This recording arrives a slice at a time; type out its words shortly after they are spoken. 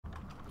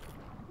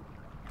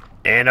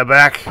And I'm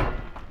back. I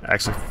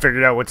actually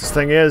figured out what this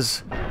thing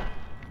is.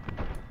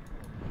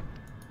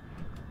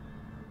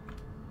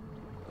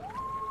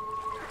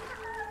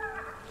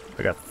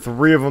 I got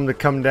 3 of them to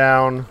come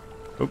down.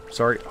 Oops,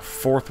 sorry. A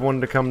 4th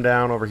one to come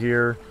down over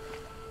here.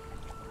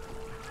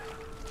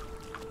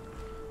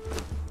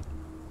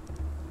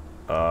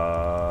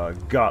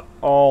 Got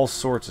all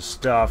sorts of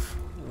stuff.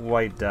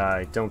 White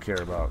dye, don't care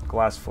about.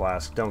 Glass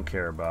flask, don't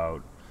care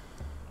about.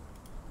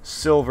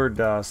 Silver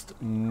dust,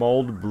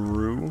 mulled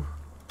brew.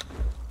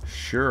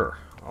 Sure,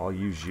 I'll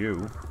use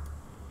you.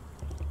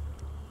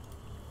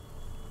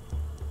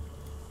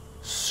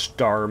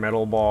 Star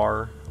metal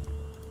bar.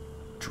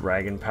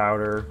 Dragon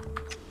powder.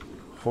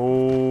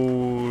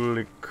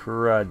 Holy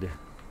crud. I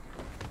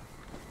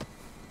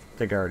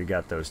think I already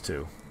got those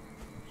 2.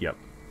 Yep.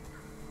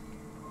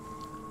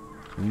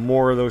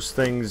 More of those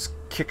things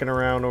kicking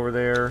around over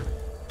there.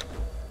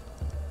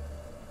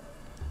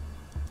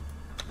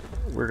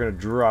 We're going to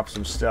drop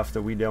some stuff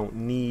that we don't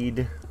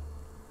need.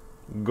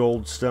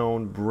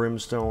 Goldstone,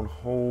 brimstone,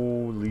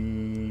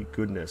 holy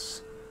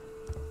goodness.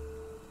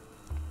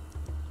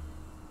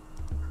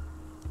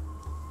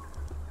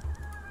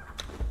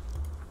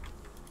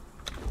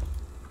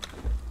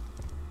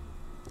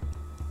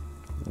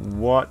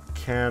 What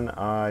can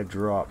I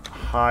drop?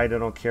 Hide I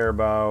don't care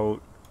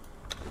about.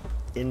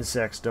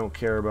 Insects don't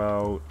care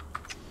about.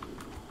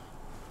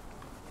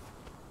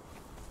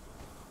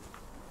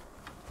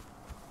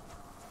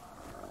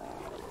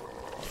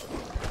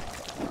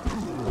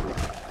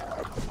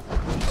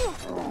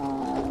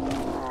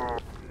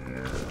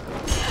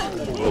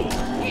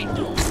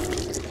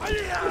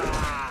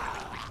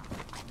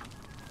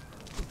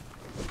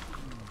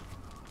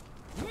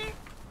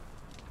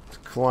 Let's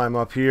climb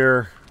up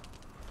here.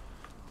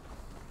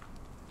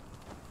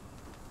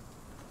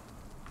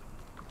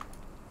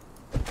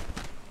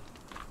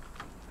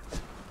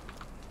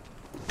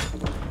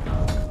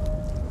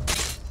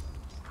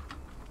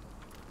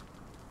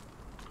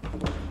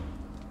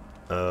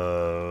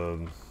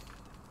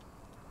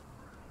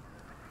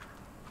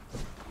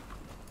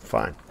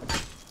 Fine.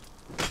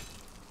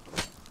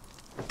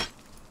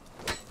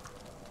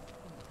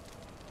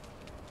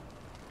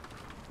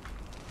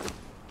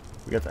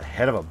 We got the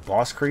head of a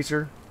boss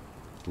creature?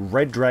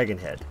 Red dragon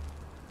head.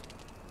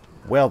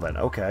 Well then,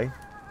 okay.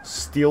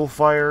 Steel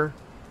fire.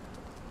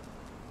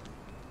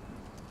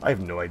 I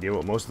have no idea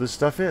what most of this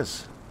stuff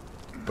is.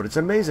 But it's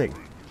amazing.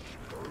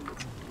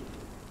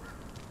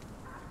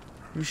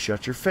 You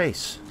shut your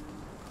face.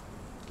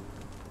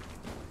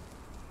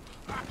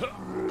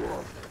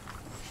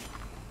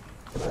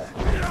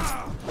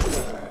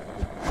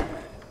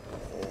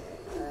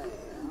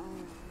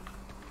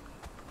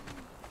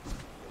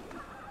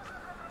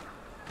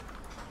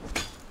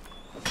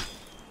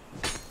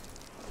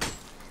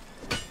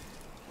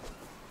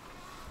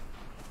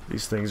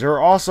 These things are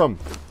awesome.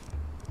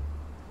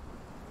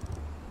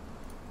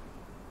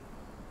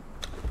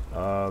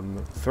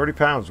 30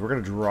 pounds. We're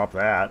going to drop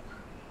that.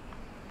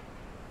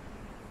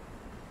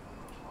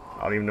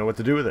 I don't even know what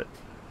to do with it.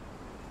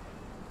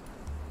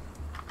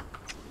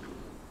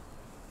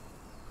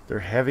 They're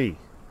heavy.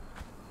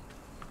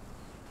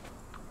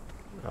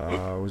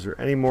 Was there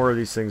any more of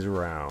these things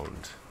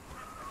around?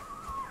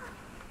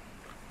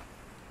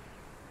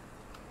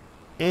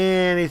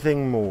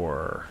 Anything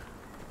more?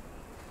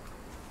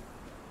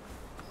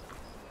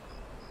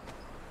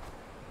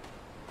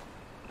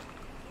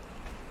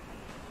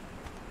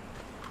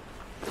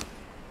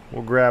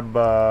 We'll grab,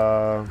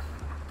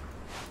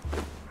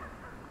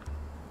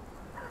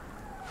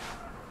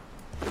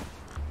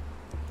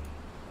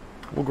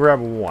 we'll grab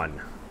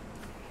 1.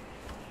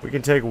 We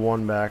can take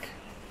 1 back.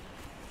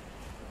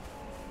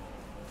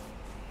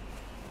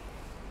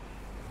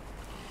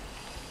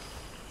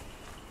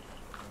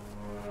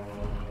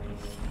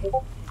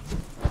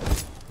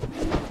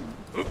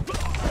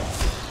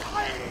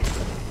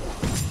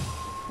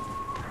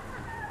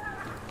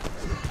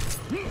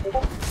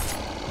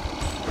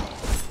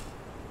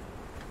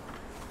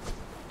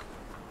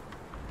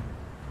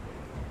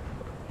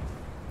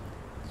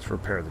 Let's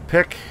repair the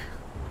pick.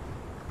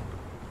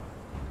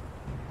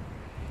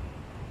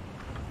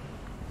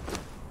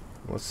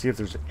 Let's see if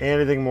there's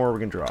anything more we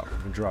can drop.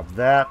 We can drop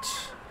that.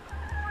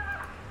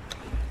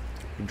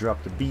 We can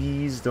drop the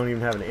bees. Don't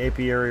even have an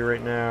apiary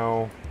right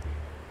now.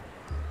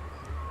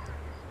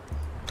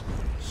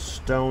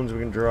 Stones we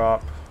can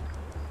drop.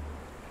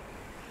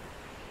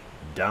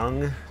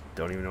 Dung.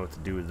 Don't even know what to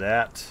do with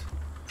that.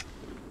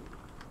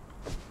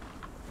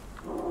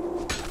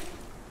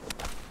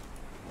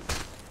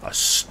 A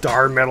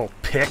star metal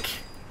pick.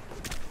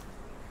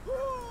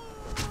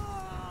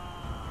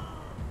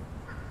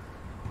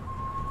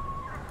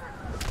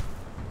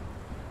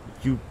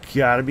 You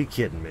gotta be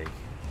kidding me.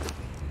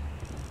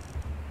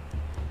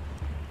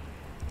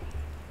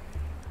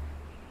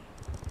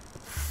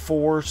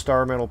 Four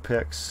star metal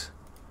picks.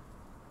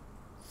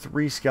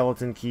 3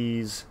 skeleton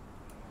keys.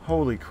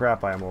 Holy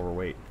crap, I am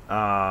overweight.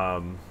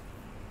 Honeyed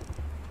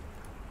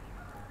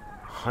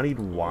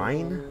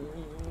wine?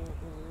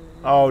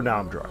 Oh, now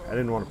I'm drunk. I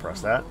didn't want to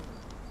press that.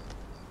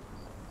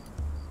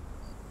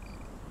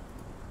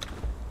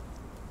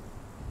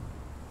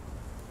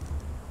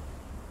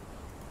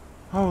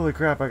 Holy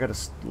crap, I got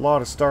a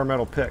lot of star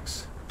metal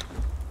picks.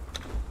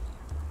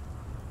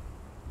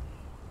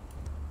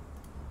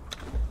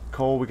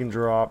 Coal we can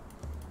drop.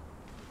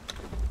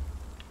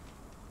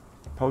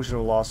 Potion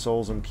of Lost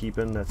Souls I'm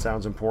keeping. That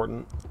sounds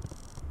important.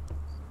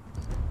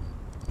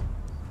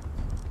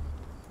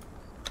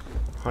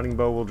 Hunting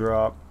bow will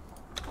drop.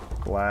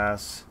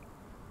 Glass.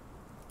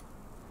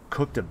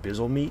 Cooked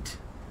abyssal meat.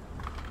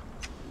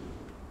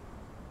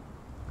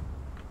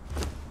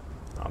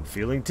 I'm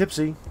feeling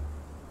tipsy.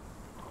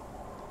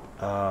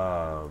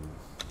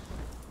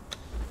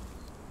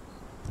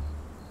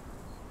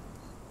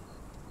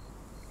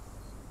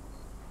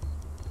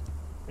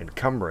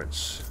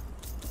 Encumbrance.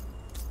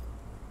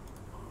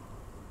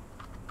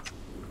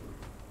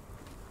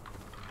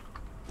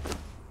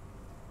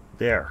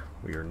 There.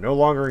 We are no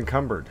longer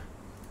encumbered.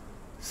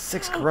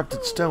 6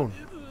 corrupted stone.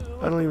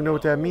 I don't even know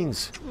what that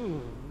means.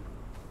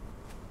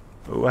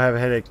 Oh, I have a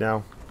headache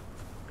now.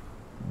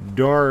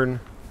 Darn.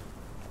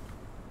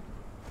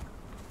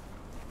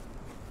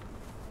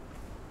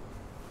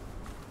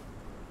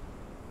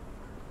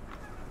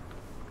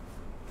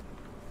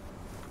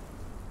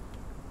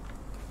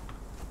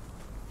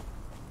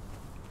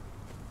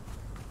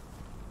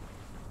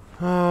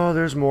 Oh,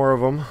 there's more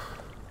of them.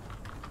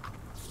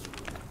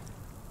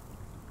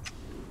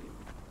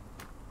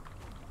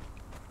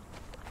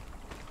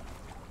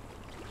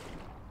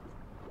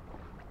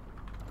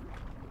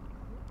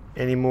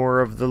 Any more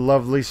of the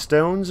lovely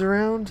stones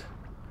around?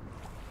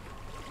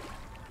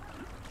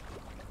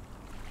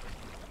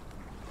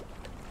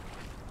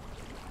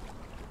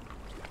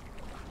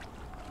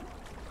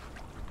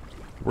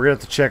 We're gonna have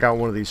to check out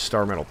one of these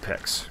star metal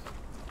picks.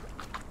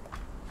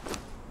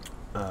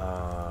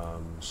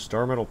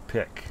 Star metal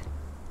pick.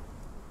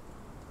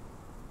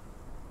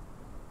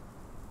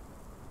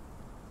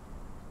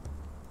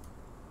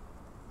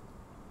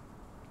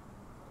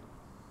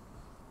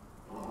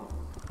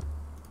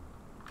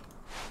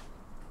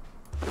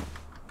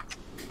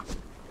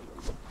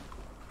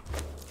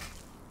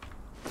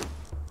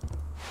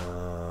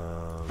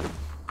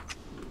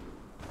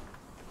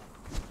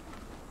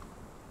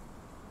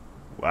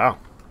 Wow,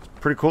 it's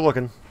pretty cool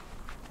looking.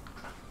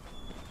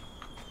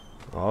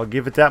 I'll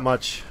give it that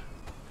much.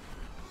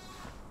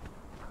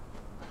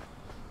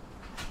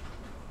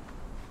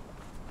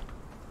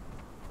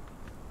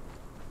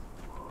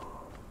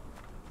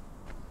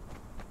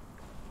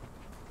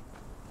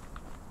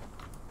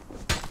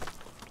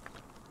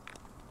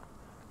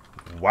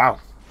 Wow,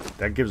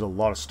 that gives a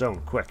lot of stone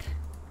quick.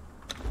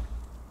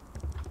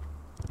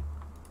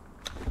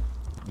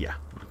 Yeah,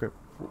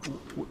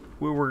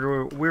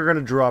 we're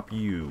gonna drop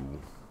you.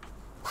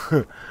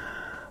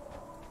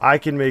 I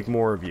can make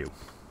more of you.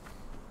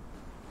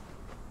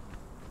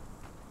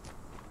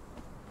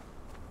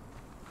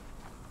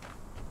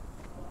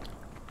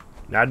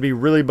 Now, I'd be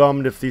really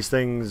bummed if these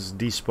things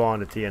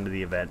despawned at the end of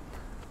the event.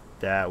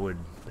 That would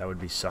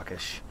be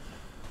suckish.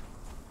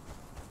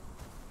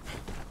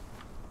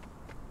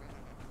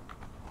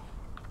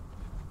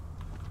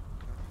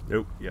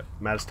 Nope. Yep.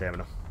 I'm out of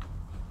stamina.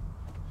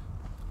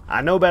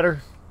 I know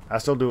better. I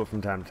still do it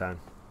from time to time.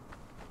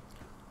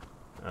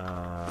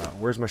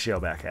 Where's my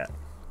shellback at?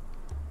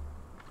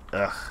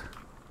 Ugh.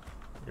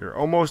 You're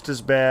almost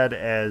as bad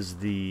as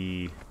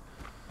the...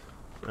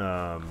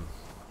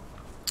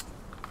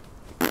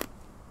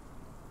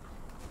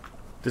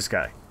 this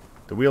guy.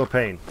 The Wheel of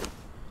Pain.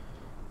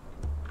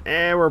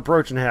 And we're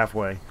approaching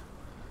halfway.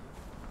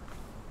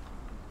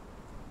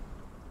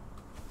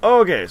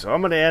 Okay, so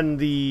I'm going to end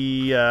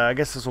the... I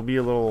guess this will be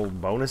a little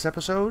bonus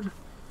episode.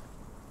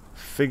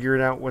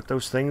 Figuring out what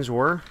those things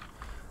were.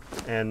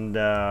 And,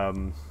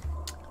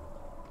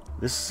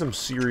 this is some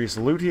serious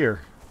loot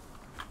here.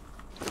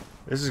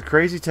 This is a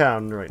crazy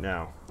town right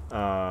now.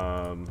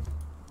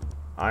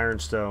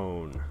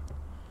 Ironstone.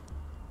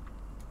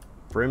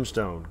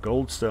 Brimstone.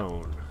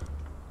 Goldstone.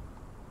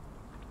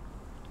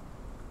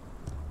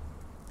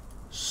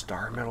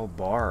 Star Metal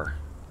Bar.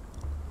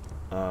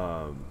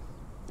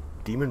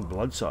 Demon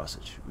Blood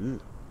Sausage. Ooh.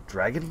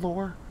 Dragon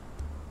Lore?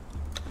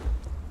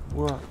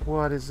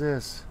 What is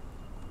this?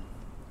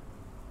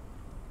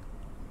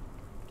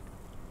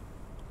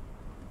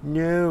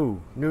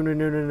 No.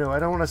 No. I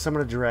don't want to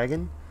summon a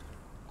dragon.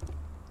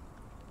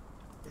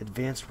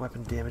 Advanced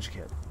Weapon Damage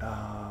Kit.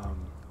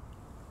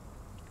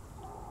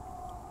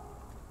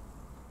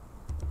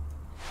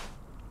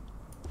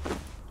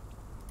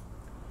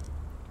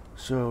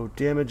 So,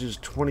 damage is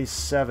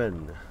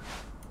 27.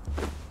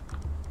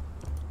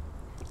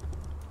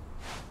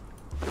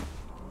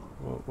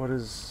 What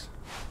is...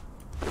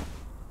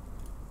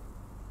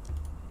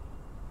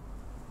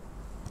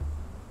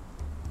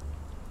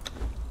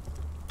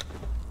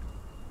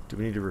 Do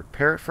we need to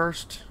repair it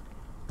first?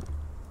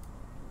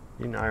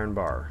 Need an iron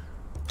bar.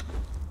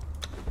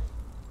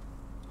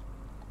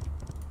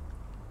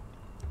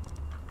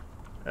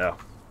 Oh,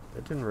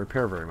 it didn't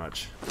repair very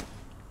much.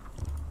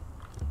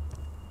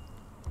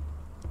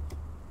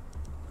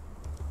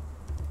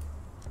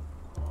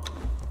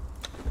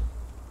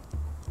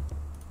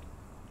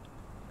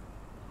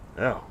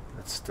 Oh,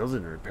 that still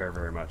didn't repair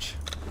very much.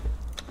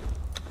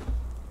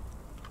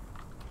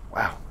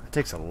 That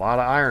takes a lot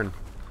of iron.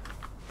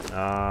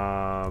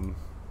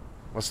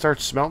 Let's start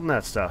smelting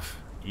that stuff.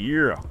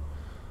 Yeah.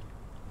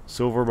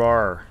 Silver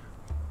bar.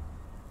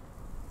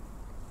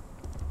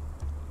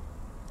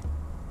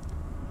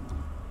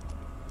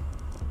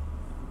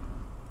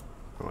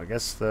 Well, I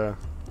guess the...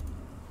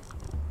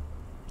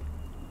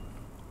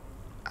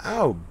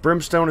 Oh,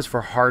 brimstone is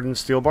for hardened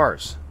steel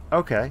bars.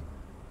 Okay.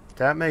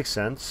 That makes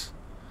sense.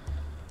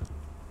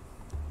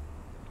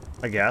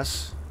 I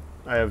guess.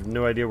 I have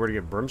no idea where to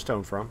get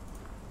brimstone from.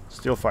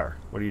 Steel fire.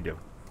 What do you do?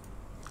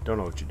 Don't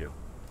know what you do.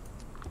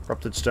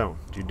 Corrupted stone.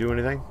 Do you do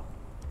anything?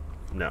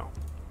 No.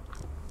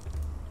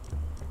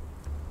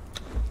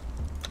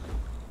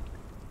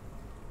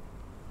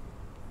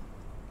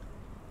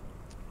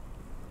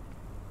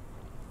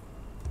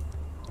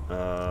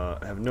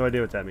 I have no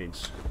idea what that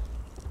means.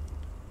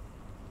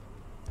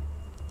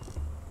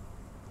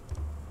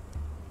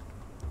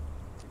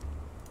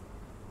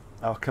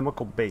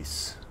 Alchemical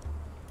base.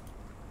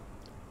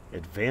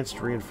 Advanced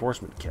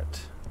reinforcement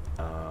kit.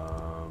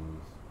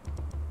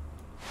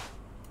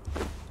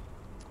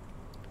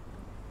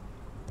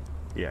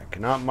 Yeah,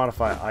 cannot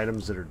modify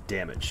items that are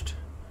damaged.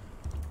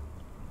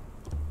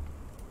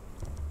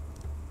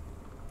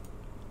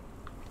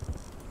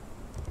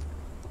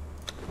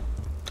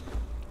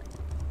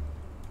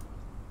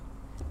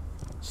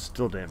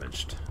 Still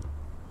damaged.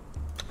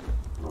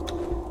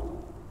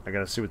 I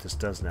gotta see what this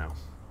does now.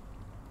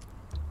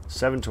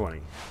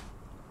 720.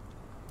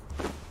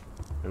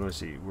 And let's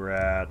see, we're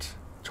at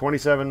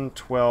 27,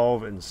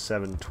 12, and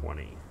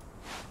 720.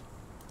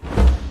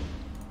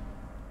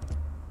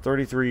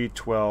 33,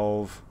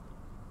 12.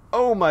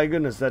 Oh my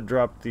goodness, that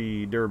dropped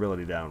the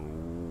durability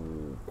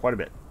down quite a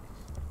bit.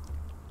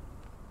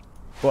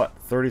 But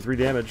 33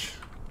 damage.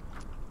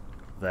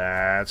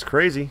 That's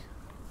crazy.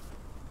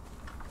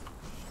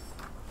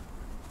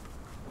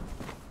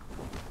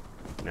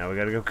 Now we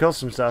gotta go kill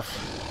some stuff.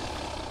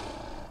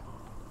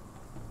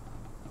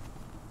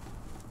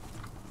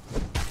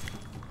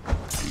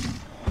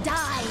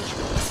 Die!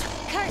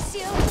 Curse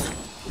you!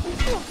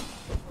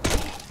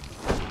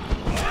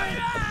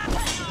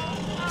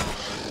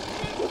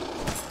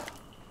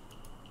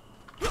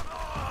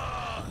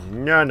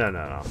 No, no,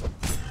 no, no.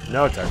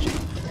 No touchy.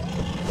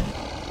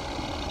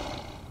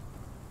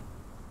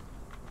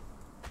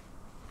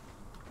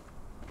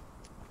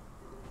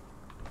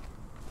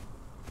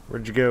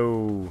 Where'd you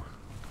go?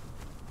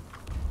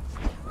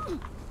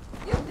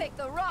 You picked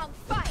the wrong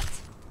fight!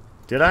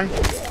 Did I?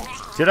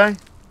 Did I?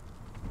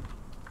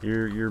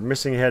 Your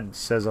missing head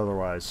says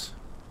otherwise.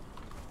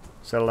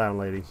 Settle down,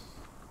 lady.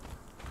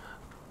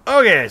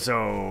 Okay,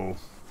 so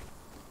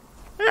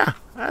yeah,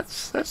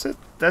 that's it.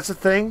 That's a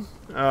thing.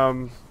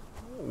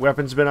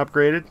 Weapon's been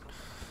upgraded.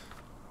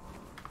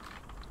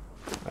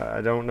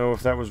 I don't know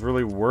if that was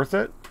really worth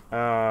it.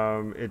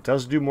 It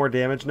does do more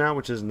damage now,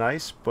 which is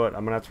nice, but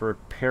I'm gonna have to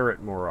repair it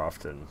more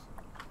often.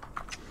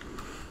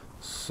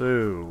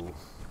 So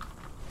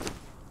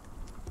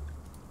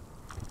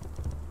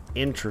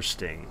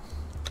interesting.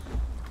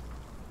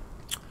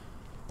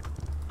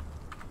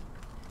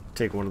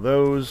 Take one of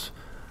those.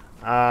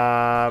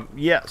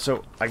 Yeah,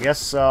 so I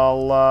guess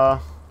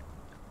I'll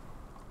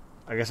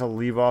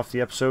leave off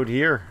the episode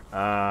here.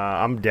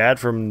 I'm Dad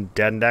from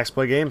Dad and Dax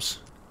Play Games.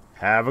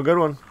 Have a good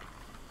one.